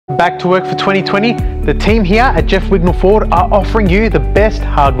Back to work for 2020, the team here at Jeff Wignall Ford are offering you the best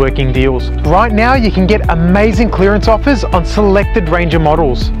hardworking deals. Right now you can get amazing clearance offers on selected Ranger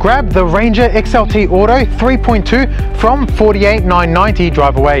models. Grab the Ranger XLT Auto 3.2 from $48,990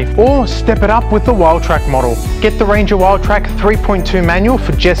 drive away, or step it up with the Wildtrak model. Get the Ranger Wildtrak 3.2 manual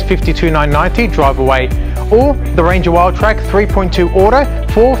for just $52,990 drive away, or the Ranger Wildtrak 3.2 Auto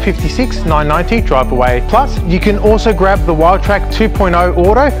for $56,990 drive away. Plus, you can also grab the Wildtrak 2.0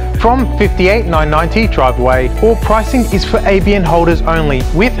 Auto from $58,990 drive away. All pricing is for ABN holders only,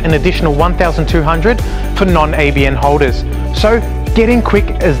 with an additional $1,200 for non-ABN holders. So get in quick,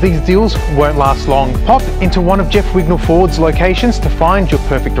 as these deals won't last long. Pop into one of Jeff Wignall Ford's locations to find your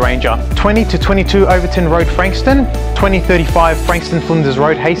perfect Ranger. 20 to 22 Overton Road, Frankston, 2035 Frankston Flinders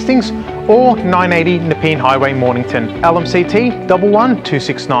Road, Hastings, or 980 Nepean Highway, Mornington. LMCT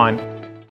 11269.